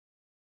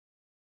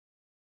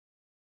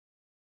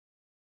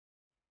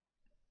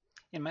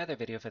In my other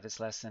video for this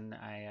lesson,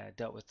 I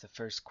dealt with the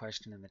first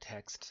question in the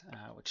text,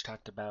 which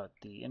talked about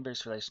the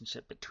inverse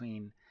relationship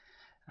between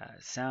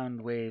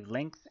sound wave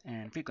length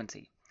and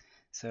frequency.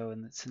 So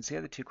since the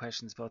other two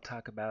questions both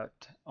talk about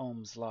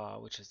Ohm's law,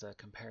 which is a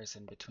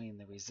comparison between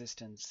the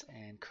resistance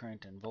and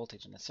current and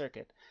voltage in a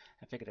circuit,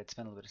 I figured I'd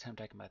spend a little bit of time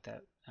talking about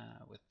that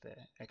with the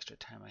extra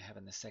time I have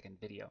in the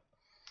second video.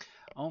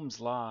 Ohm's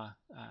law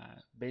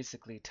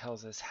basically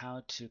tells us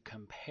how to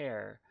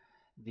compare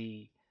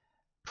the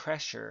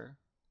pressure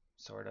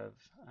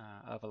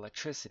of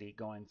electricity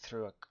going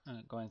through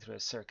a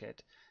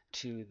circuit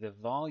to the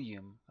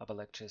volume of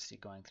electricity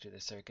going through the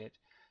circuit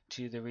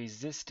to the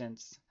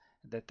resistance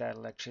that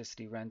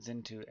electricity runs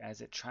into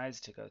as it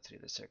tries to go through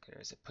the circuit or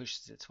as it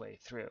pushes its way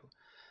through.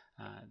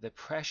 The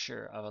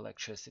pressure of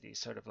electricity,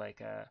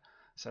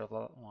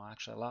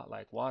 actually a lot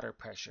like water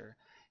pressure,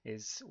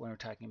 is when we're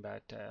talking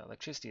about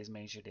electricity is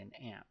measured in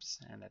amps,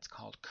 and that's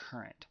called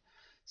current.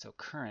 So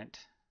current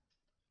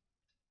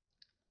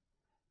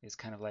is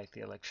kind of like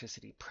the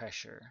electricity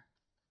pressure.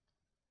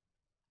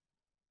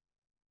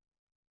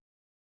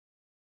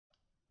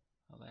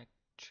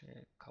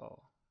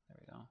 Electrical, there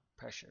we go,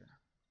 pressure.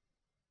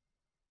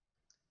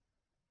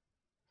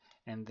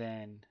 And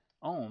then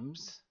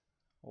ohms,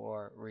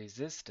 or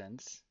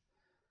resistance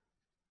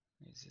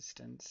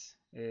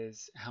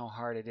is how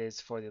hard it is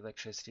for the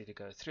electricity to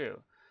go through.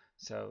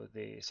 So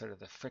the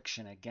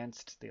friction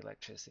against the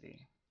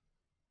electricity.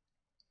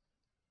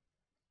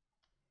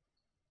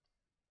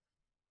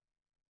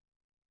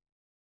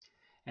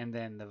 And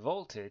then the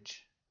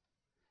voltage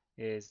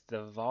is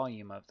the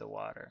volume of the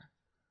water.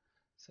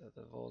 So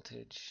the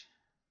voltage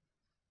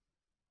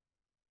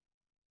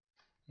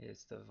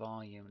is the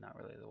volume, not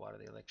really the water,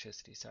 the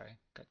electricity. Sorry,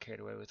 got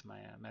carried away with my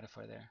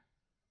metaphor there.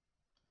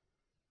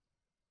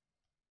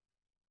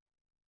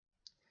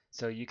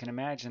 So you can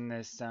imagine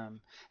this, and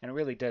it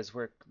really does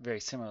work very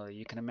similarly.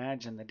 You can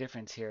imagine the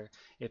difference here.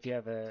 If you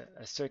have a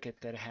circuit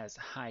that has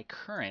high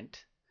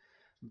current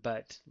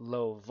but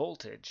low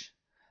voltage,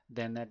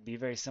 then that'd be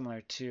very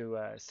similar to,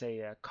 say,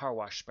 a car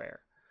wash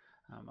sprayer.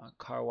 A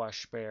car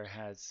wash sprayer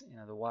has,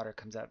 the water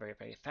comes out very,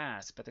 very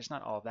fast, but there's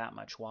not all that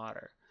much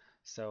water.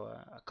 So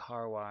a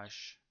car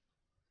wash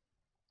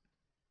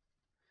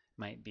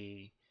might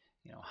be,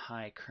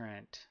 high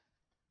current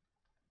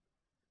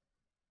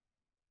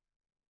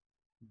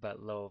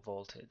but low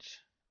voltage.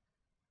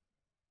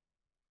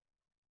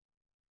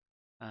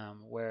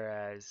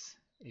 Whereas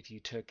if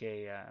you took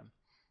a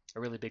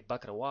really big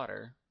bucket of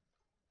water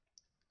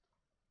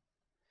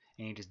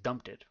and you just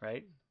dumped it,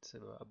 right? So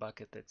a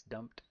bucket that's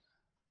dumped,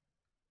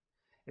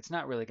 it's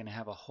not really going to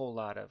have a whole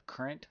lot of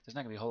current. There's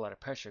not going to be a whole lot of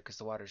pressure because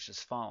the water is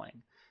just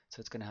falling. So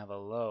it's going to have a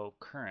low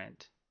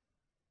current,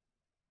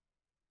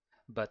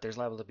 but there's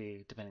liable to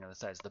be, depending on the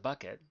size of the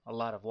bucket, a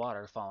lot of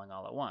water falling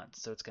all at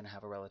once. So it's going to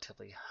have a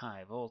relatively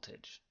high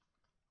voltage.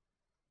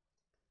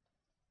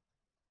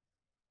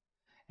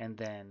 And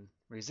then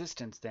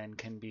resistance then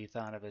can be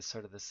thought of as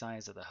sort of the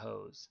size of the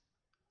hose.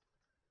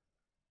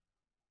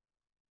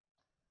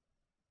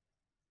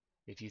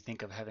 If you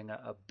think of having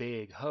a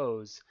big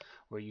hose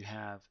where you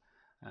have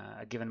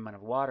a given amount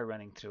of water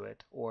running through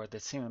it, or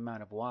the same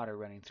amount of water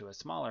running through a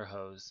smaller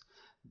hose,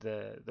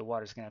 the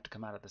water is going to have to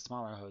come out of the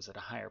smaller hose at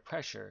a higher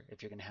pressure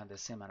if you're going to have the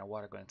same amount of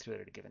water going through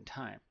it at a given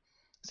time.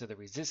 So the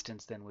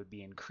resistance then would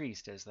be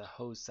increased as the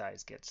hose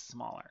size gets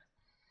smaller.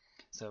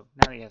 So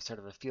now that you have sort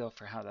of a feel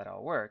for how that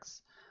all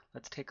works,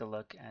 let's take a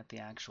look at the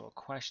actual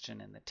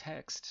question in the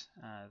text.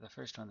 The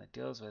first one that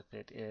deals with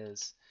it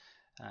is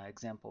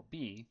example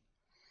B.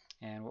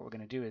 And what we're going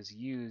to do is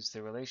use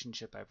the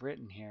relationship I've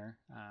written here.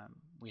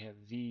 We have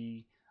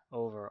V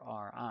over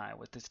Ri.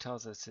 What this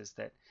tells us is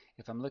that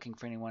if I'm looking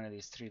for any one of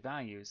these three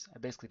values, I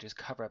basically just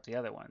cover up the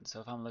other one.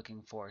 So if I'm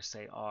looking for,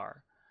 say,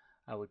 R,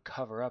 I would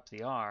cover up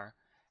the R,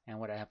 and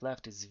what I have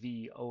left is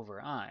V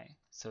over I.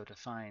 So to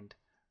find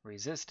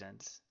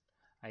resistance,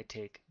 I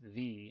take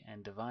V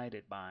and divide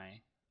it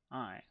by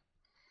I.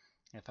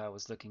 If I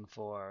was looking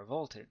for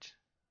voltage,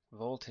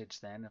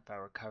 then, if I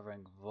were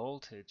covering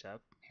voltage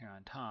up here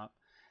on top,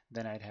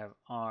 then I'd have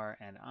R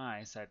and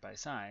I side by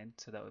side,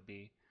 so that would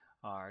be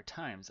R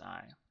times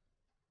I.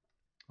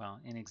 Well,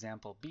 in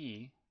example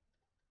B,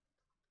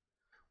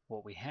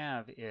 what we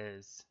have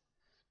is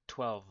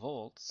 12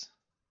 volts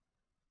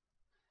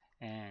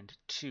and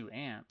 2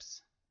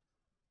 amps,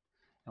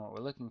 and what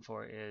we're looking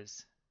for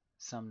is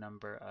some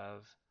number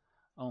of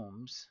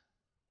ohms,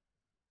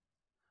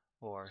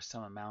 or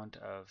some amount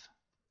of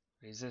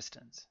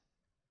resistance.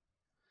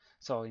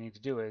 So all we need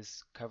to do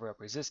is cover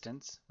up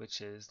resistance,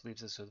 which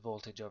leaves us with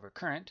voltage over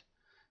current.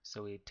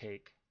 So we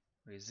take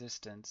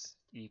resistance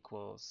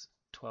equals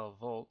 12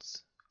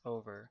 volts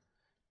over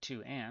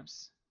 2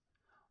 amps,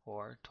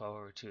 or 12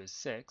 over 2 is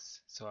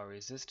 6. So our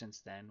resistance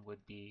then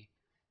would be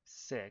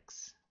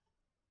 6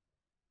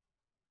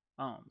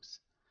 ohms.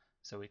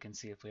 So we can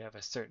see if we have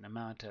a certain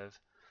amount of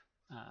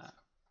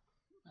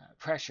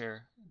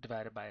pressure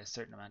divided by a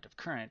certain amount of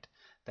current,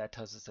 that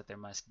tells us that there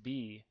must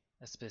be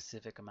a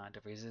specific amount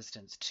of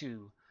resistance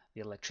to the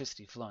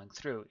electricity flowing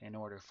through in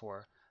order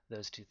for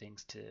those two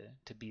things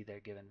to be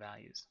their given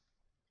values.